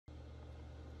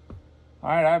All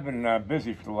right, I've been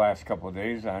busy for the last couple of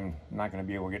days. I'm not going to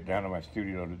be able to get down to my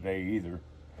studio today either.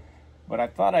 But I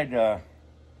thought I'd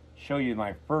show you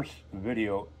my first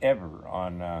video ever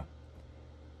on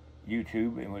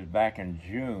YouTube. It was back in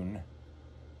June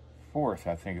 4th,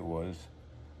 I think it was,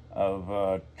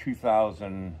 of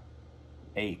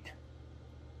 2008.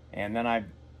 And then I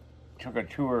took a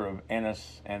tour of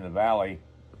Ennis and the Valley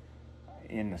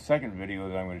in the second video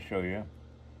that I'm going to show you.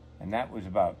 And that was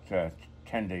about 10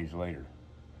 days later.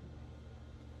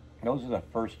 Those are the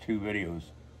first two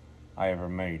videos I ever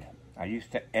made. I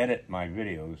used to edit my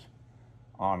videos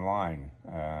online.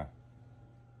 I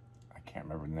can't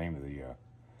remember the name of the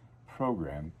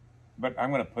program, but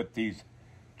I'm going to put these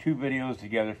two videos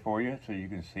together for you so you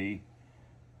can see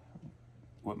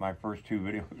what my first two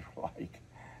videos were like.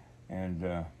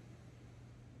 And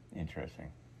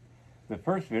interesting. The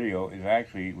first video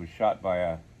was shot by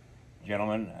a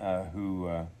gentleman who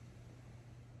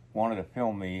wanted to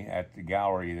film me at the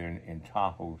gallery there in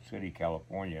Tahoe City,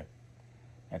 California,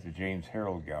 at the James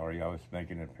Herald Gallery. I was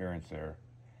making an appearance there.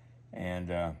 And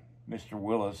Mr.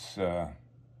 Willis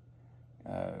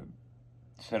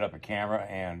set up a camera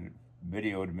and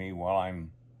videoed me while I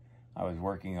was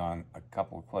working on a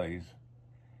couple of plays,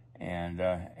 and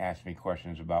asked me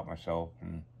questions about myself,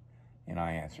 and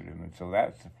I answered him. And so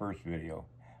that's the first video.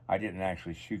 I didn't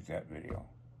actually shoot that video,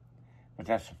 but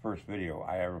that's the first video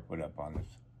I ever put up on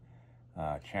this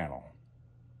channel.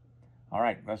 All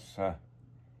right, let's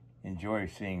enjoy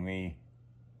seeing me.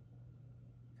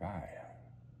 God,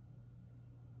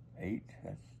 8,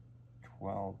 that's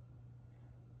 12,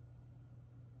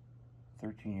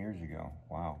 13 years ago.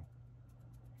 Wow.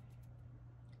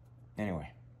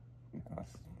 Anyway,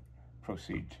 let's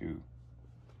proceed to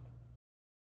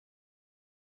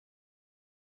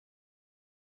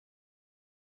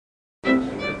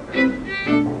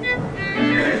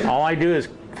all I do is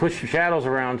push the shadows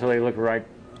around until they look right,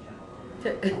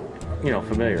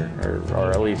 familiar,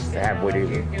 or at least halfway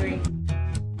decent.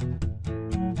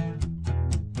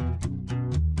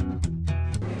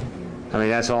 I mean,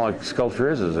 that's all a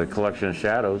sculpture is a collection of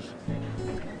shadows.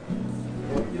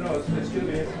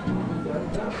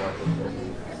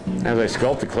 As I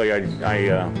sculpt the clay, I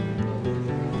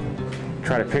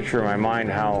try to picture in my mind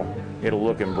how it'll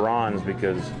look in bronze,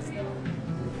 because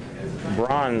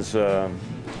bronze, the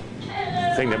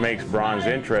thing that makes bronze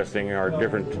interesting are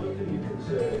different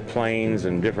planes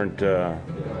and different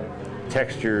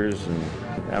textures, and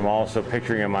I'm also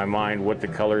picturing in my mind what the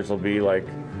colors will be like.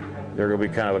 They're going to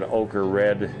be kind of an ochre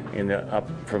red up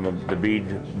from the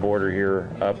bead border here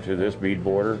up to this bead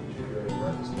border.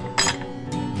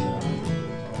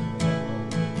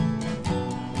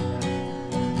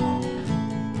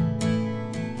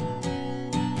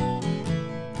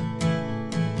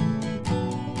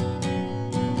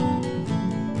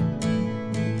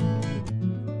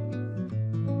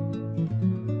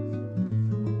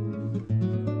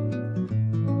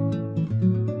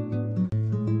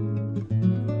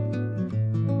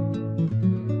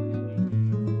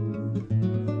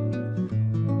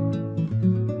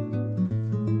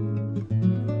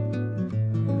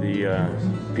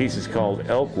 The piece is called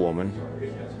Elk Woman,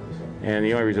 and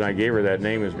the only reason I gave her that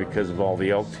name is because of all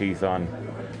the elk teeth on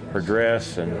her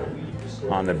dress and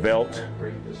on the belt.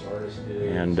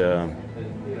 And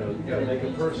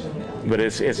but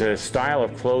it's a style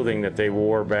of clothing that they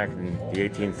wore back in the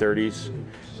 1830s.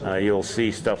 You'll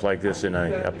see stuff like this in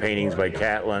paintings by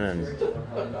Catlin,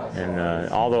 and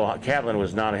although Catlin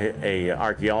was not a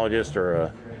archaeologist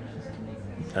or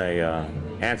a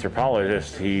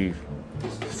anthropologist, he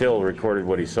still recorded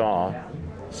what he saw,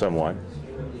 somewhat.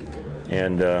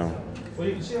 And so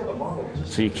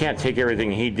you can't take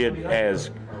everything he did as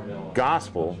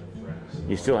gospel.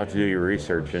 You still have to do your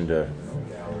research into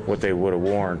what they would have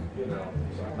worn.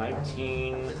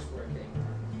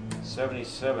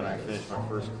 1977, I finished my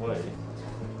first clay.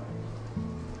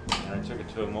 And I took it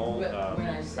to a mold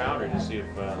foundry to see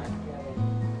if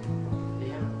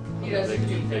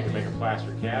they could make a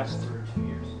plaster cast of it.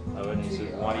 And he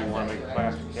said, "Why do you want to make a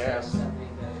plaster cast?"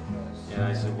 And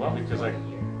I said, "Well, because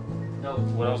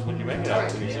what else would you make it out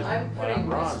of?" And he said, "Why not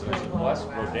bronze?" And I said, "Well, that's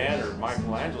Rodin or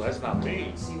Michelangelo, that's not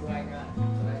me."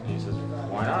 And he says,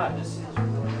 "Why not?" And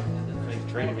he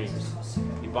traded me,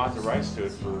 he bought the rights to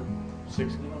it for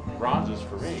 6 bronzes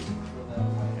for me.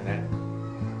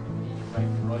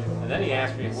 And then he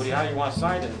asked me, how do you want to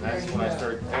sign it? And that's when I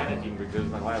started panicking, because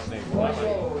my last name's Lemon.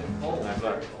 And I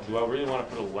thought, do I really want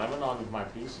to put a lemon on my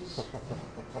pieces?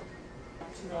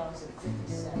 I'm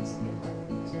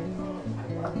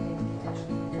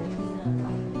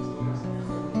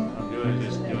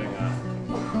just doing a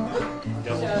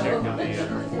double check of the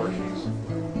proportions.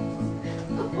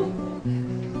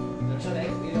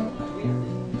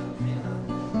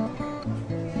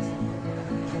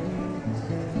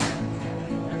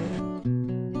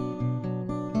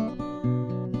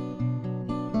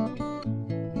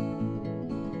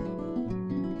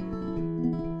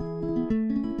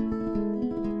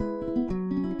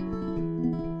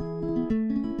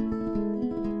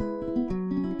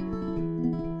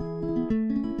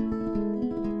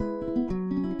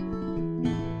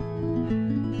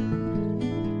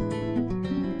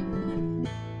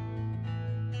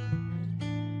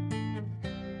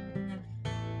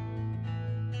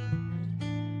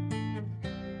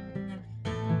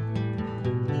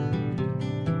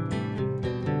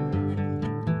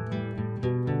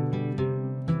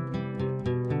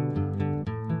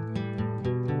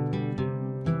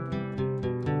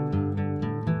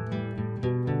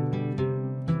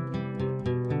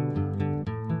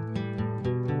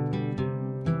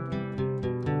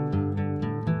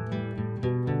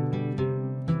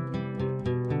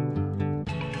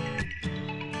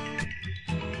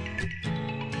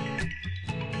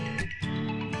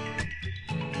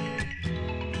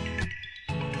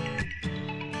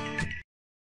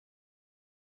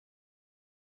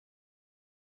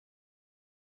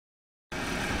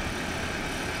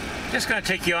 Just going to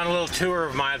take you on a little tour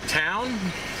of my town,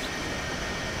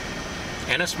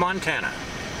 Ennis, Montana.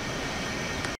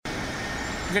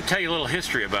 I'm going to tell you a little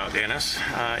history about Ennis.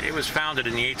 It was founded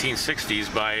in the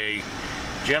 1860s by a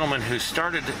gentleman who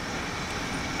started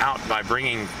out by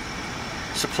bringing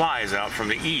supplies out from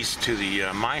the east to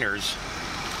the miners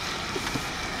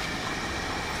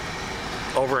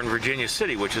over in Virginia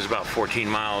City, which is about 14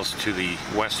 miles to the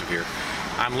west of here.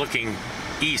 I'm looking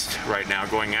east right now,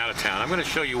 going out of town. I'm going to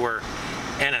show you where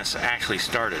Ennis actually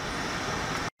started.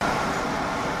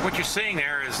 What you're seeing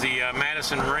there is the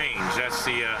Madison Range. That's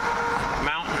the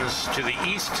mountains to the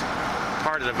east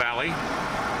part of the valley.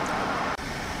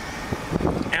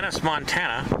 Ennis,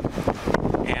 Montana,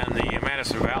 and the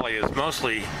Madison Valley is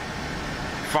mostly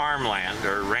farmland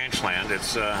or ranch land.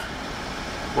 It's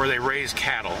where they raise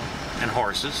cattle and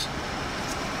horses.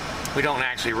 We don't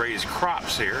actually raise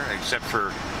crops here except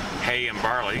for hay and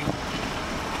barley.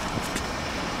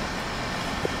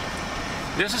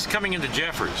 This is coming into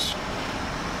Jeffers.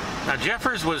 Now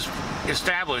Jeffers was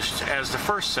established as the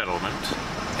first settlement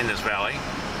in this valley,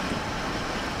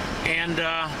 and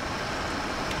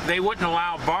they wouldn't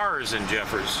allow bars in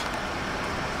Jeffers.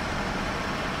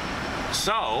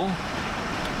 So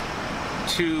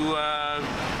to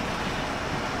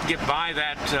get by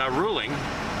that ruling,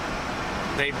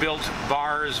 they built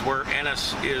bars where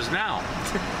Ennis is now.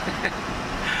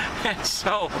 And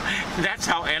so that's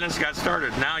how Ennis got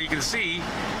started. Now you can see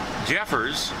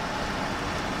Jeffers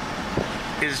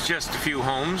is just a few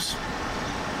homes,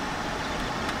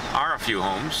 are a few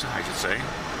homes, I should say,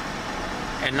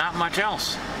 and not much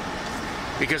else,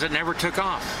 because it never took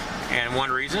off. And one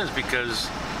reason is because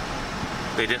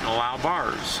they didn't allow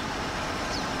bars.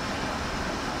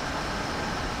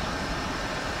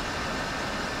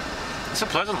 It's a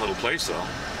pleasant little place, though,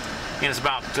 and it's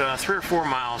about 3 or 4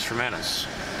 miles from Ennis.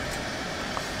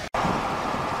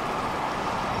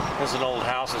 This is an old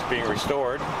house that's being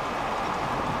restored.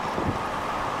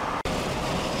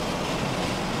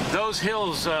 Those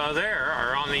hills there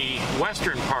are on the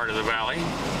western part of the valley.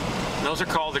 Those are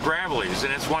called the Gravelies,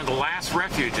 and it's one of the last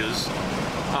refuges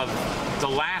of the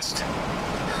last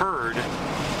herd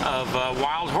of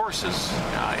wild horses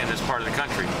in this part of the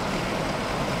country.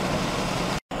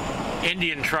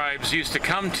 Indian tribes used to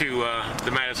come to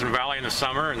the Madison Valley in the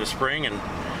summer and the spring, and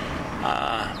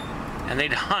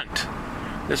they'd hunt.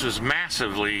 This was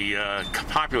massively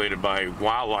populated by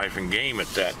wildlife and game at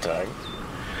that time.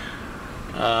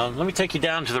 Let me take you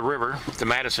down to the river, the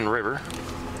Madison River.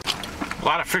 A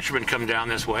lot of fishermen come down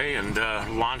this way and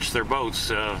launch their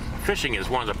boats. Fishing is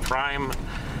one of the prime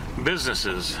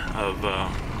businesses of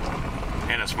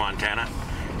Ennis, Montana,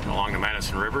 along the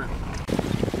Madison River.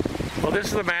 Well, this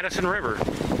is the Madison River.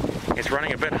 It's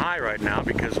running a bit high right now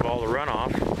because of all the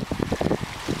runoff.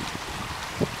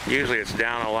 Usually it's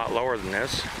down a lot lower than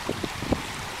this.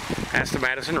 That's the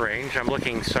Madison Range. I'm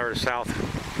looking sort of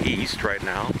southeast right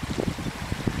now.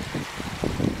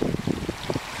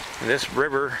 This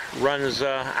river runs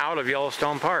out of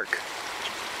Yellowstone Park.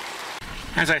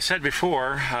 As I said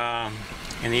before,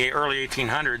 in the early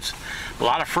 1800s, a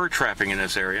lot of fur trapping in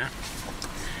this area.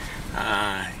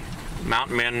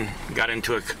 Mountain men got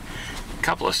into a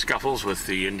couple of scuffles with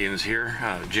the Indians here,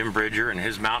 Jim Bridger and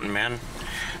his mountain men.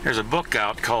 There's a book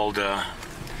out called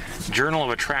Journal of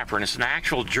a Trapper, and it's an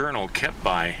actual journal kept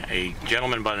by a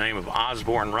gentleman by the name of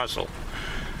Osborne Russell,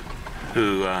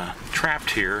 who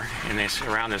trapped here in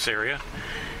around this area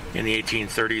in the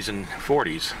 1830s and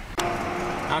 40s.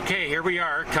 Okay, here we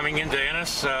are coming into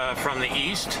Ennis from the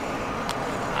east.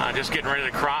 Just getting ready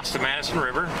to cross the Madison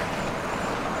River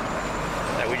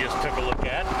that we just took a look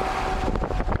at.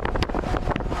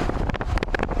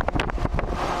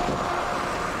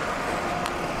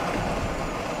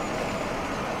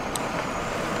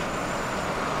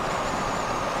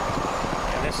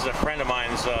 And this is a friend of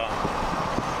mine's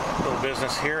little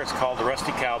business here. It's called the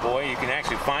Rusty Cowboy. You can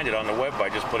actually find it on the web by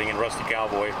just putting in Rusty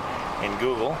Cowboy in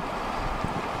Google.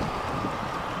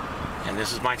 And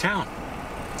this is my town,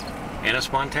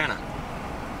 Ennis, Montana.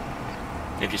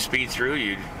 If you speed through,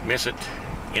 you'd miss it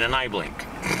in an eye blink.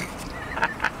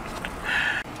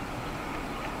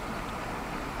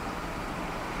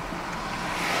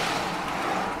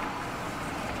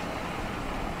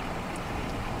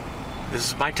 This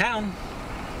is my town.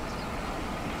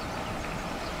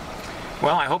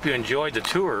 Well, I hope you enjoyed the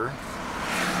tour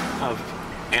of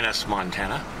Ennis,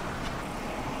 Montana.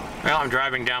 Well, I'm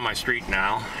driving down my street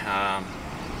now.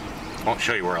 Won't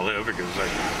show you where I live because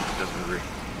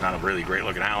it's not a really great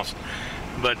looking house.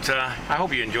 But I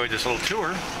hope you enjoyed this little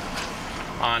tour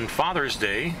on Father's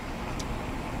Day,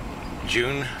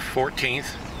 June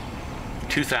 14th,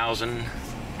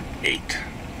 2008.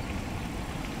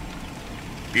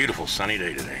 Beautiful sunny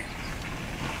day today.